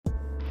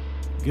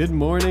Good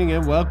morning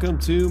and welcome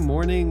to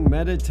Morning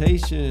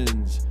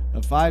Meditations,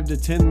 a 5 to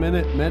 10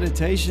 minute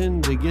meditation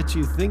to get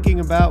you thinking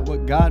about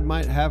what God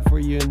might have for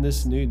you in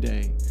this new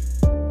day.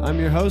 I'm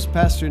your host,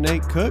 Pastor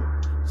Nate Cook,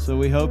 so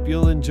we hope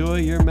you'll enjoy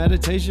your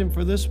meditation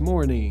for this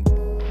morning.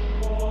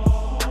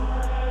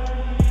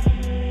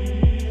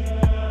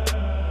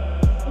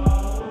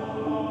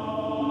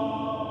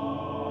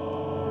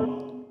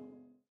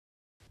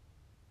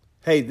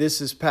 Hey, this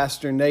is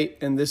Pastor Nate,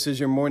 and this is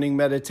your morning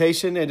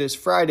meditation. It is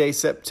Friday,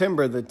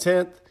 September the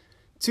 10th,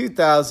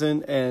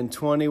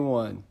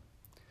 2021.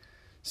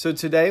 So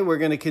today we're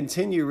going to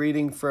continue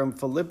reading from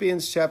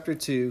Philippians chapter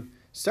 2,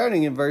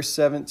 starting in verse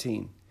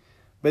 17.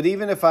 But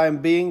even if I am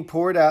being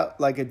poured out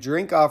like a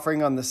drink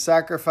offering on the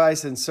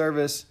sacrifice and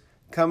service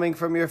coming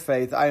from your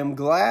faith, I am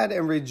glad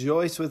and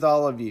rejoice with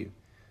all of you.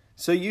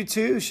 So you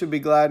too should be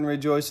glad and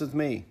rejoice with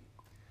me.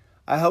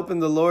 I hope in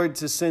the Lord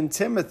to send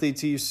Timothy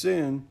to you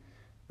soon,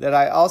 that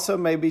I also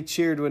may be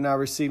cheered when I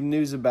receive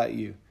news about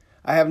you.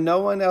 I have no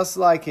one else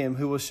like him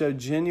who will show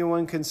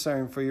genuine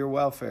concern for your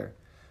welfare.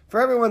 For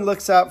everyone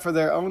looks out for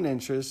their own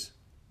interests,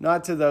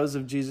 not to those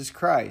of Jesus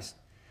Christ.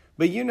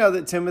 But you know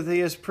that Timothy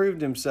has proved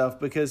himself,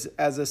 because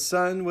as a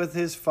son with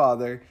his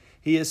father,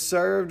 he has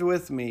served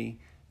with me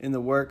in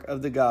the work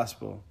of the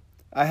gospel.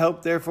 I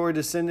hope therefore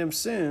to send him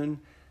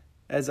soon,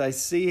 as I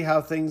see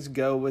how things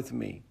go with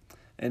me.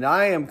 And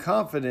I am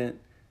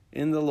confident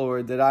in the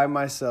Lord that I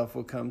myself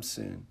will come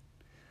soon.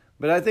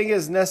 But I think it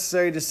is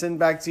necessary to send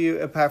back to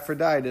you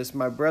Epaphroditus,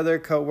 my brother,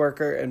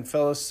 co-worker, and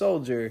fellow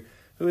soldier,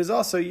 who is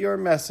also your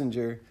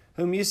messenger,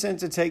 whom you sent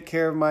to take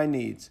care of my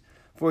needs.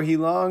 For he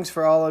longs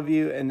for all of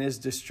you and is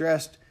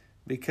distressed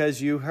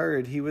because you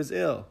heard he was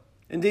ill.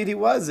 Indeed, he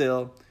was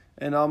ill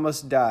and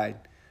almost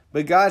died.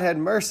 But God had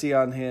mercy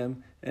on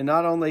him, and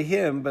not only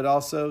him, but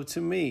also to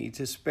me,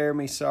 to spare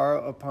me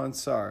sorrow upon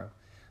sorrow.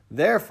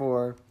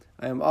 Therefore,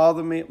 I am all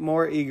the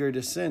more eager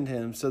to send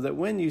him, so that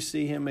when you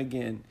see him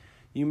again,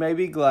 you may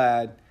be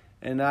glad,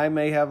 and I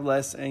may have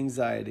less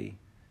anxiety.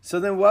 So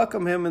then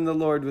welcome him in the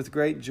Lord with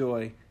great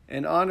joy,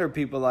 and honor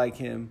people like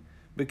him,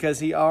 because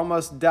he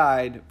almost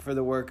died for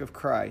the work of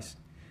Christ.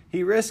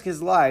 He risked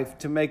his life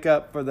to make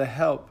up for the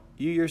help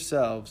you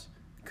yourselves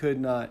could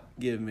not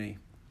give me.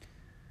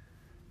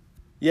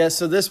 Yes,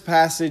 so this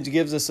passage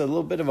gives us a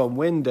little bit of a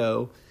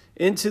window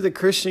into the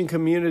Christian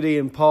community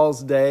in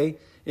Paul's day,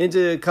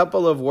 into a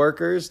couple of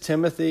workers,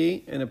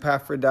 Timothy and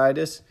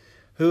Epaphroditus,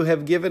 who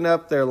have given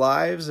up their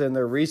lives and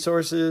their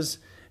resources,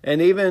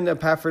 and even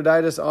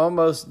Epaphroditus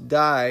almost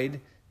died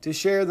to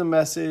share the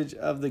message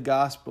of the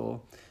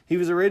gospel. He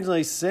was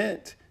originally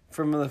sent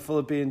from the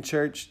Philippian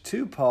church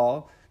to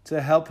Paul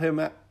to help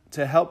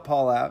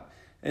Paul out,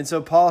 and so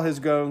Paul has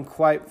grown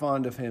quite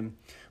fond of him.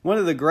 One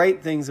of the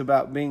great things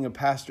about being a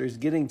pastor is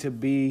getting to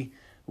be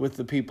with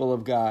the people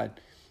of God.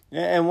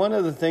 And one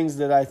of the things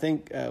that I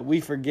think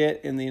we forget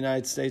in the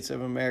United States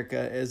of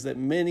America is that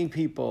many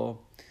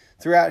people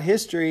throughout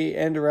history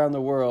and around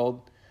the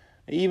world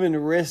even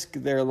risk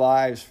their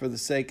lives for the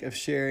sake of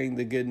sharing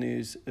the good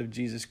news of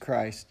Jesus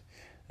Christ.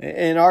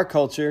 In our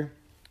culture,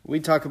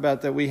 we talk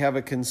about that we have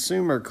a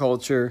consumer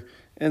culture,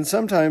 and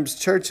sometimes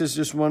church is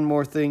just one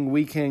more thing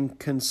we can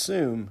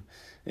consume.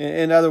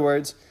 In other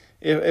words,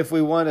 if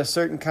we want a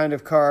certain kind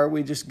of car,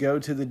 we just go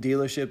to the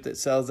dealership that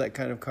sells that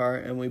kind of car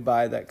and we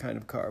buy that kind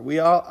of car. We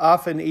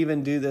often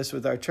even do this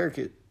with our church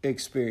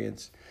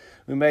experience.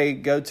 We may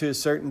go to a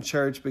certain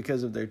church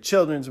because of their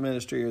children's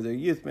ministry or their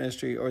youth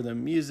ministry or the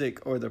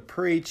music or the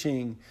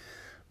preaching.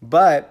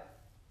 But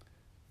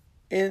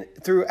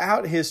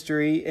throughout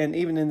history and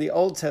even in the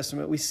Old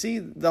Testament, we see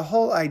the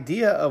whole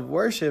idea of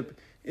worship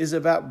is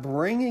about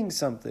bringing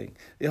something.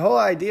 The whole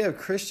idea of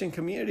Christian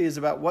community is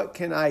about what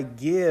can I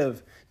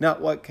give,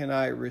 not what can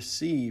I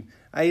receive.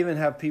 I even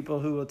have people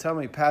who will tell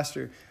me,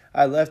 Pastor,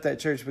 I left that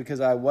church because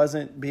I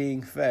wasn't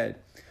being fed.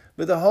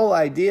 But the whole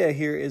idea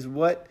here is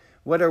what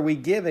are we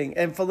giving?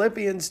 And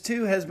Philippians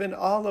 2 has been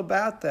all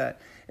about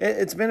that.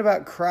 It's been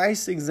about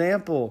Christ's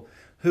example,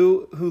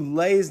 who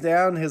lays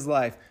down his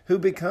life, who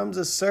becomes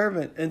a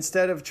servant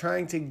instead of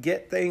trying to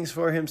get things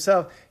for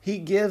himself. He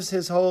gives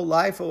his whole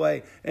life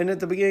away. And at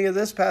the beginning of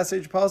this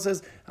passage, Paul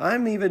says,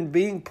 I'm even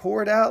being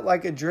poured out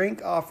like a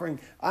drink offering.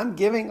 I'm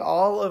giving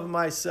all of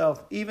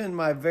myself, even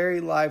my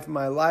very life,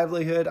 my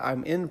livelihood.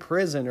 I'm in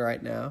prison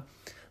right now.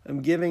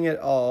 I'm giving it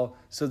all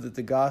so that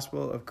the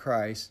gospel of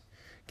Christ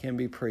can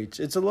be preached.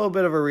 It's a little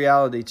bit of a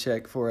reality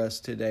check for us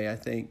today, I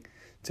think,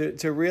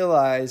 to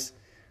realize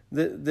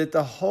that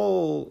the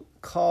whole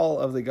call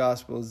of the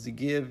gospel is to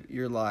give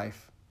your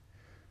life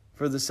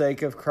for the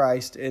sake of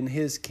Christ and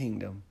his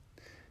kingdom.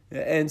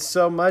 And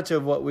so much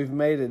of what we've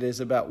made it is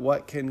about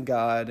what can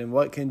God and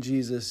what can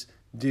Jesus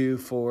do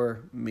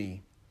for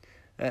me.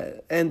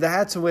 And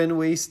that's when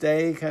we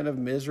stay kind of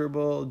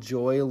miserable,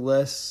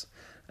 joyless,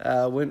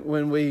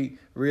 when we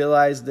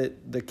realize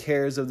that the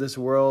cares of this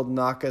world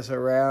knock us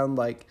around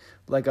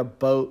like a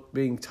boat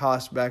being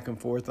tossed back and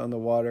forth on the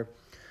water.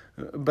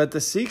 But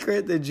the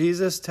secret that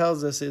Jesus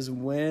tells us is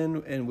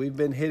when, and we've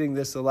been hitting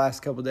this the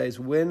last couple of days,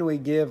 when we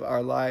give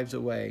our lives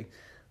away,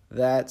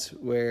 that's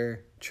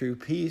where true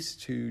peace,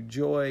 true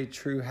joy,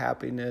 true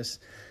happiness.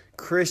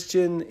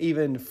 Christian,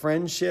 even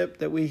friendship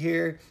that we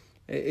hear,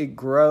 it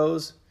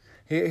grows.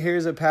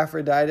 Here's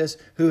Epaphroditus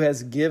who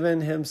has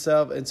given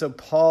himself. And so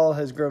Paul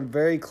has grown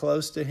very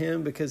close to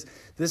him because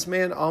this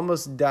man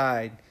almost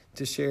died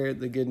to share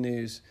the good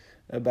news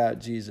about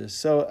Jesus.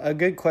 So a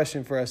good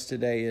question for us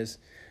today is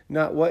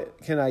not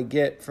what can I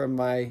get from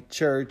my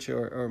church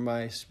or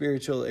my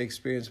spiritual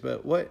experience,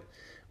 but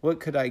what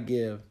could I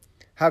give?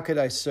 How could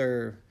I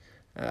serve?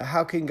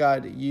 How can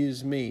God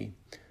use me?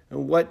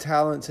 And what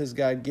talents has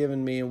God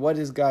given me? And what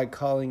is God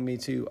calling me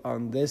to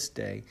on this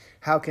day?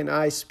 How can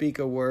I speak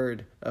a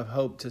word of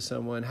hope to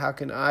someone? How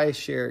can I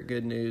share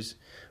good news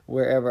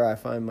wherever I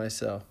find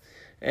myself?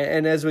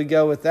 And as we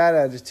go with that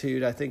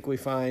attitude, I think we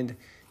find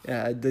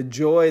the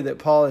joy that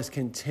Paul is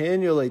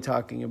continually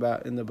talking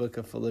about in the book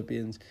of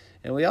Philippians.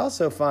 And we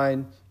also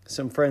find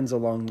some friends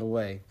along the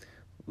way,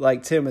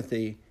 like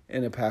Timothy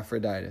and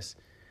Epaphroditus.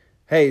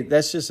 Hey,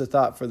 that's just a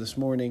thought for this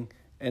morning,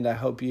 and I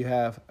hope you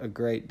have a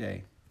great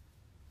day.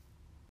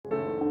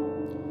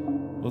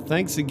 Well,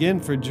 thanks again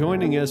for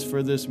joining us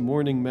for this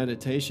morning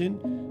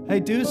meditation. Hey,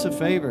 do us a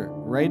favor,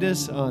 rate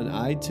us on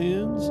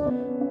iTunes,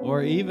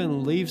 or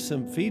even leave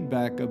some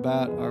feedback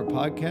about our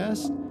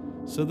podcast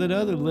so that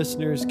other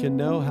listeners can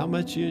know how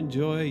much you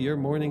enjoy your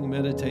morning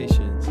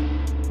meditations.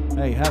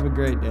 Hey, have a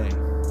great day.